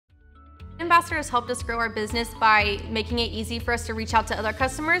Ambassador has helped us grow our business by making it easy for us to reach out to other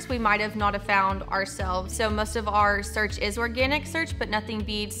customers we might have not have found ourselves. So most of our search is organic search, but nothing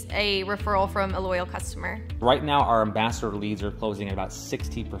beats a referral from a loyal customer. Right now, our ambassador leads are closing at about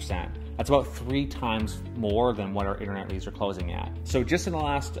 60%. That's about 3 times more than what our internet leads are closing at. So just in the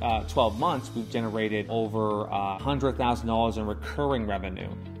last 12 months, we've generated over $100,000 in recurring revenue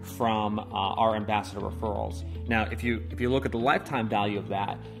from our ambassador referrals. Now, if you look at the lifetime value of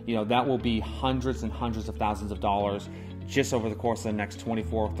that, that will be hundreds and hundreds of thousands of dollars just over the course of the next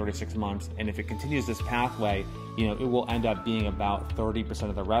 24 or 36 months. And if it continues this pathway, it will end up being about 30%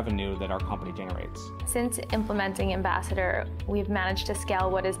 of the revenue that our company generates. Since implementing Ambassador, we've managed to scale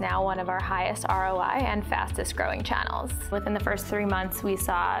what is now one of our highest ROI and fastest growing channels. Within the first 3 months, we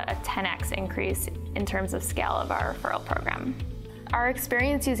saw a 10x increase in terms of scale of our referral program. Our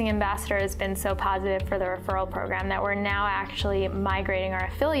experience using Ambassador has been so positive for the referral program that we're now actually migrating our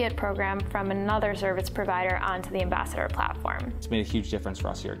affiliate program from another service provider onto the Ambassador platform. It's made a huge difference for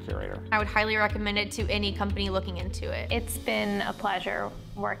us here at Curator. I would highly recommend it to any company looking into it. It's been a pleasure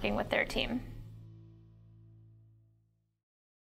working with their team.